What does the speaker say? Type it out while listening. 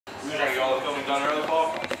filming done early,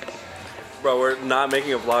 Paul? Bro, we're not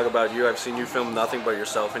making a vlog about you. I've seen you film nothing but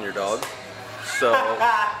yourself and your dog. So,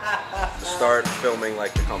 start filming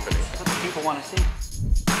like the company. That's what the people want to see.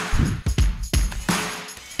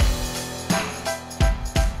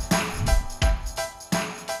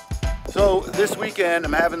 So this weekend,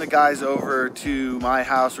 I'm having the guys over to my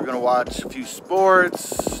house. We're gonna watch a few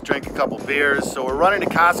sports, drink a couple beers. So we're running to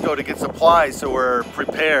Costco to get supplies so we're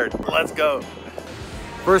prepared. Let's go.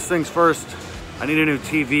 First things first, I need a new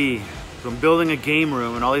TV. So I'm building a game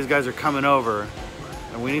room and all these guys are coming over.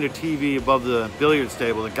 And we need a TV above the billiards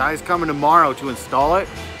table. The guy's coming tomorrow to install it,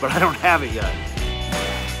 but I don't have it yet.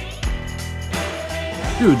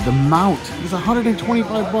 Dude, the mount is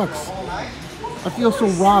 125 bucks. I feel so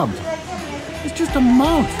robbed. It's just a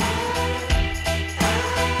mount.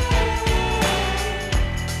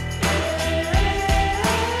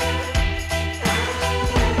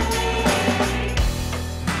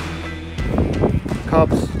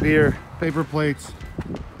 Cups, beer, paper plates,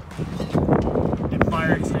 and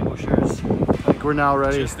fire extinguishers. I think we're now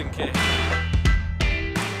ready. Just in case.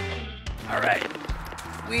 All right,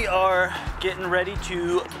 we are getting ready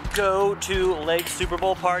to go to Lake Super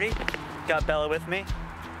Bowl party. Got Bella with me.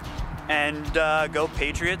 And go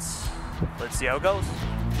Patriots. Let's see how it goes.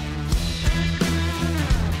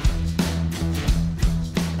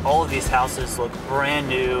 All of these houses look brand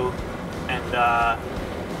new and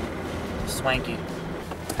swanky.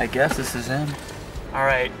 I guess this is in. All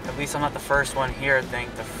right, at least I'm not the first one here,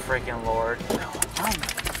 thank the freaking Lord.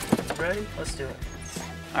 Ready? Let's do it.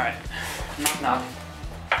 All right, knock knock.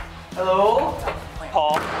 Hello?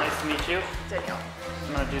 Paul, nice to meet you. Daniel.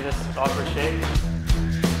 I'm gonna do this awkward shake.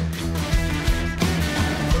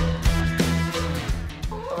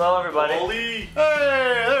 Hello, everybody. Holy! Hey,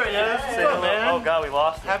 there he is. Say hello. Oh God, we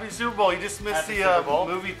lost it. Happy Super Bowl. You just missed Happy the Super Bowl.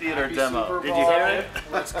 movie theater Happy demo. Super Did Bowl. you hear it?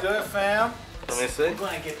 What's good, fam? Let me see. I'm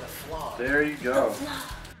gonna get the flaw. There you go.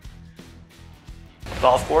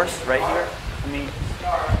 Golf course right here. I mean,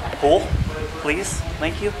 pool, please.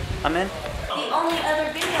 Thank you. I'm in. The only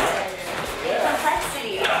other video editor,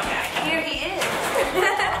 compLexity. Here he is.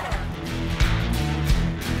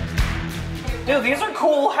 Dude, these are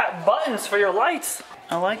cool buttons for your lights.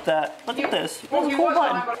 I like that. Look at this. That's a cool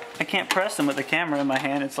button. I can't press them with the camera in my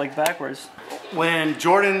hand. It's like backwards. When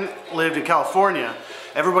Jordan lived in California,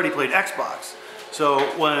 everybody played Xbox. So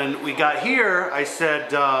when we got here, I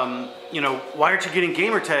said, you know, why aren't you getting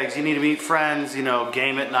gamer tags? You need to meet friends, you know,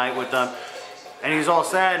 game at night with them. And he's all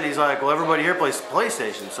sad and he's like, well, everybody here plays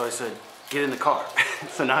PlayStation. So I said, get in the car.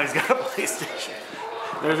 So now he's got a PlayStation.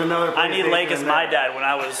 There's another PlayStation. I need Lake as my dad when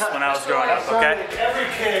I was growing up, okay? Every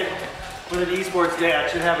kid with an esports dad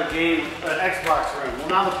should have an Xbox room. Well,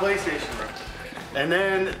 now the PlayStation room. And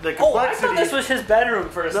then the Oh, I complexity. thought this was his bedroom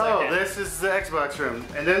for a second. No, this is the Xbox room.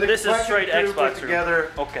 And then the This is straight complexity crew Xbox put room.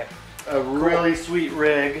 together Okay. a really sweet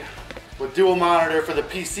rig with dual monitor for the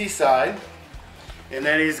PC side. And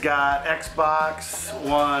then he's got Xbox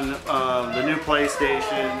One, the new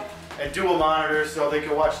PlayStation, and dual monitors so they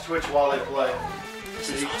can watch Twitch while they play. This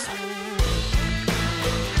is awesome.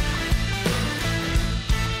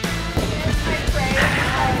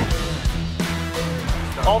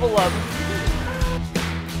 All the love.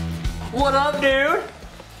 What up, dude?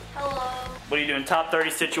 Hello. What are you doing? Top 30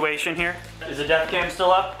 situation here? Is the death cam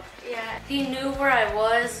still up? Yeah. He knew where I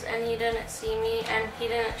was and he didn't see me and he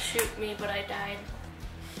didn't shoot me, but I died.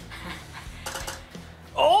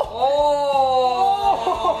 Oh!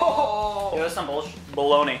 Yo, that's some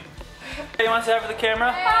baloney. Hey, you want to say hi for the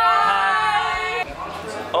camera? Hi.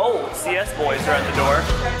 Oh, CS boys are at the door.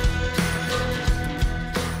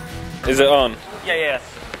 Is it on? Yeah.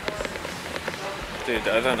 Dude,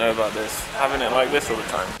 I don't know about this. Having it like this all the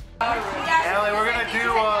time. Allie, we're gonna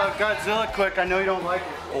do Godzilla quick. I know you don't like it.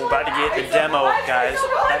 We're about to get the demo, guys.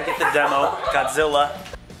 About to get the demo. Godzilla.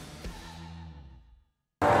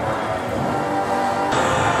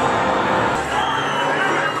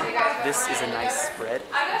 This is a nice spread.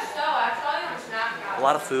 A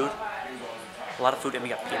lot of food. A lot of food, and we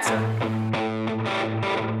got pizza.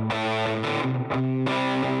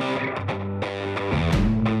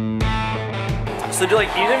 So do like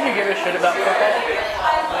either of you give a shit about football?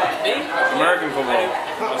 Me? American football.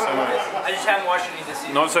 Not so much. I just haven't watched any this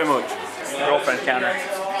season. Not so much. Girlfriend counter.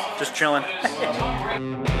 Just chilling.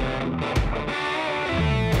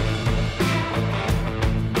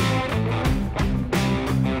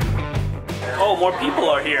 Oh, more people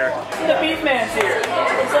are here. The Beef Man's here.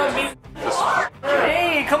 What's up, Beef?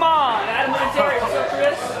 Hey, come on. Adam Terry. What's up,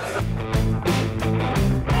 Chris?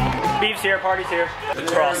 Beef's here, party's here. The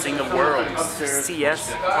Crossing of Worlds.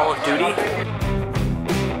 CS, Call of Duty.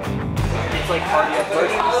 It's like party at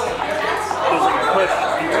 30.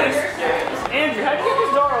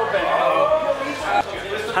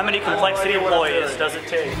 many complexity employees does it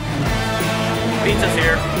take? Pizza's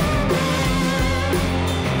here.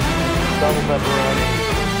 Double pepperoni.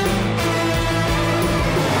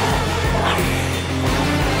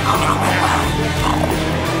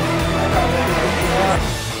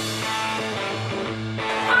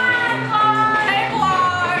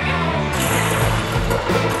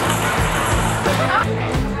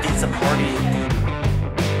 Pizza party.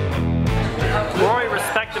 Rory,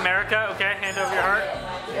 respect America, okay? Hand over your heart.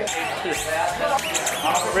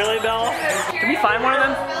 Really, Bella? Can we find one of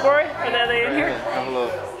them, Rory? Are they in here? Have a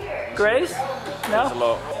look. Grace? No? Have a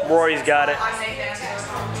look. Rory's got it.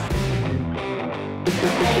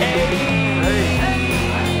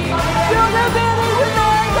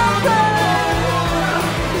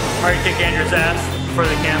 Are you kick Andrew's ass for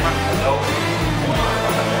the camera? Nope.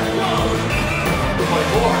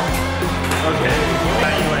 Okay.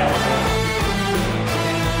 Anyway.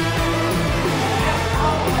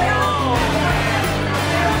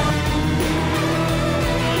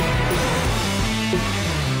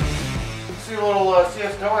 See a little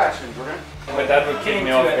CSGO action, Jordan. My dad would kick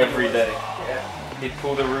me off every day. He'd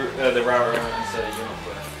pull the route around and say, you know,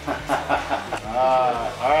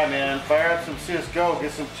 Alright man, fire up some CSGO,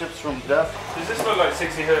 get some chips from Death. does this look like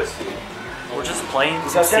 60 hertz? We're just playing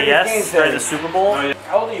some CS during the Super Bowl. Oh, yeah.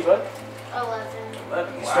 How old are you, bud?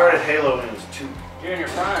 11. He started Halo when he was 2. You're in your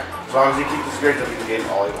prime. As long as he keeps his grades up, he can game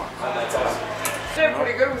all he wants. That's awesome. Did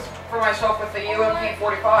pretty good for myself with the UMP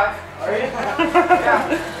 45. Are you?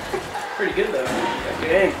 Yeah. Pretty good though.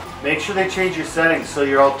 Hey, make sure they change your settings so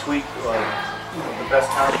you're all tweaked like the best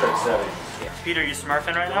Counter-Strike settings. Peter, you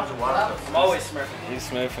smurfing right now? I'm always smurfing. He's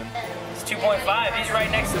smurfing. It's 2.5. He's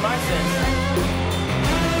right next to my sense.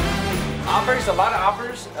 Operators, a lot of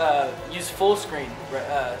operators use full screen,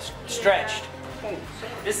 stretched.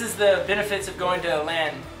 This is the benefits of going to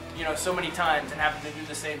LAN, you know, so many times and having to do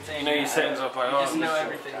the same thing. You know your settings up by You just know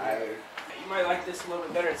everything. You might like this a little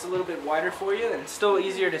bit better. It's a little bit wider for you and it's still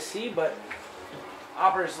easier to see, but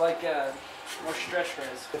operators like more stretch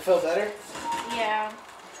res. It feel better? Yeah.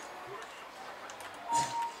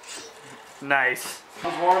 Nice.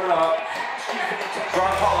 He's warming up.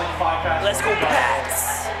 Drop out like 5 passes. Let's go,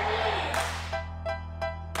 Pats!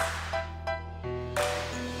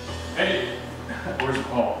 Hey, where's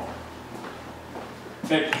Paul?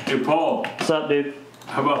 Hey, Paul. What's up, dude?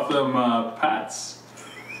 How about them Pats?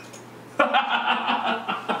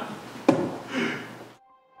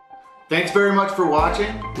 Thanks very much for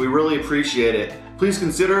watching. We really appreciate it. Please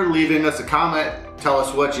consider leaving us a comment. Tell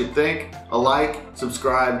us what you think. A like,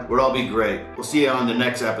 subscribe, would all be great. We'll see you on the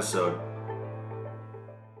next episode.